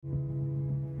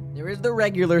There is the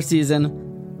regular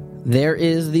season, there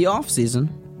is the off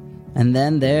season, and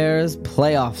then there's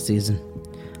playoff season.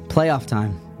 Playoff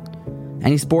time.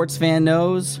 Any sports fan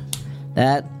knows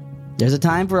that there's a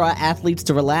time for our athletes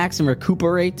to relax and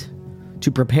recuperate, to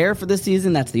prepare for the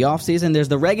season. That's the off season. There's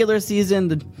the regular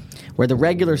season where the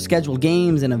regular scheduled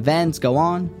games and events go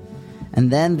on.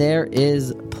 And then there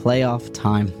is playoff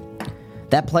time.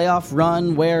 That playoff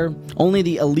run where only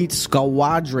the elite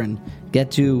squadron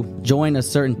get to join a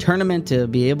certain tournament to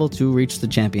be able to reach the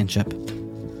championship.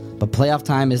 But playoff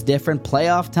time is different.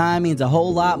 Playoff time means a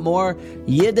whole lot more.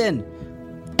 Yidden.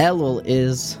 Elul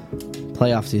is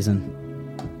playoff season.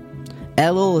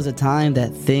 Elul is a time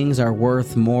that things are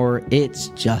worth more. It's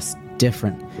just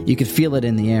different. You could feel it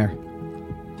in the air.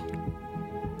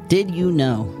 Did you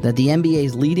know that the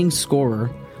NBA's leading scorer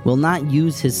will not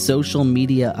use his social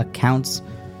media accounts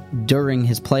during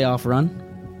his playoff run?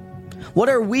 What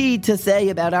are we to say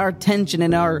about our attention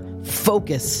and our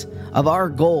focus of our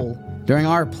goal during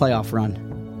our playoff run?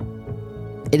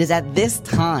 It is at this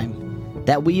time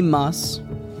that we must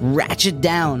ratchet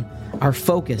down our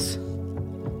focus.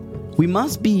 We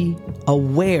must be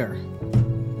aware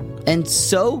and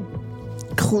so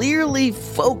clearly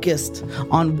focused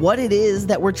on what it is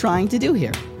that we're trying to do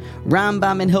here.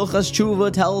 Rambam in Hilchas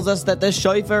Tshuva tells us that the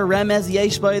shofar remez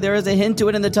yeshbay, there is a hint to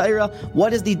it in the Torah.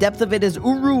 What is the depth of it is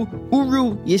uru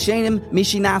yeshenim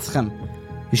mishinaschem.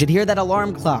 You should hear that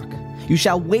alarm clock. You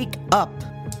shall wake up.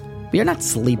 We are not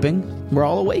sleeping. We're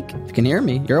all awake. If you can hear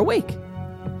me, you're awake.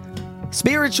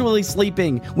 Spiritually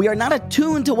sleeping. We are not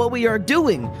attuned to what we are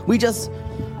doing. We just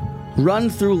run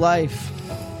through life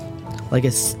like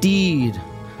a steed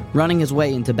running his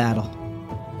way into battle.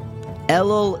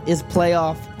 Elul is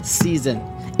playoff season.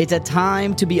 It's a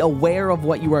time to be aware of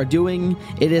what you are doing.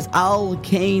 It is al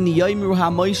kain yoimru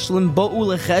hamoishlim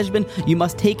bo'u lecheshbon. You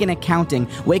must take an accounting.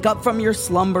 Wake up from your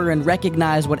slumber and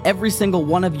recognize what every single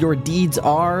one of your deeds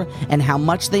are and how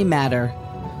much they matter,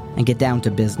 and get down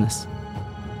to business.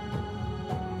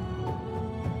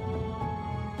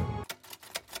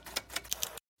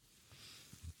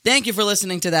 Thank you for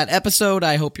listening to that episode.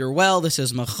 I hope you're well. This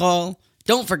is Michal.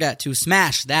 Don't forget to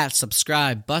smash that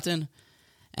subscribe button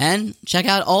and check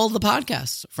out all the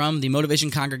podcasts from the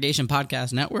Motivation Congregation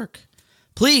Podcast Network.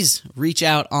 Please reach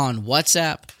out on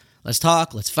WhatsApp. Let's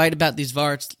talk. Let's fight about these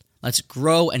varts. Let's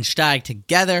grow and steig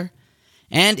together.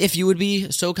 And if you would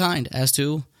be so kind as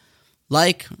to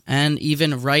like and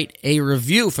even write a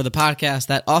review for the podcast,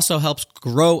 that also helps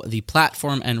grow the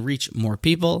platform and reach more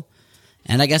people.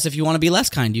 And I guess if you want to be less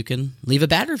kind, you can leave a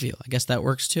bad review. I guess that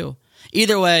works too.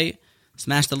 Either way,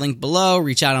 smash the link below,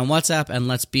 reach out on WhatsApp, and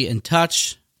let's be in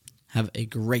touch. Have a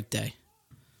great day.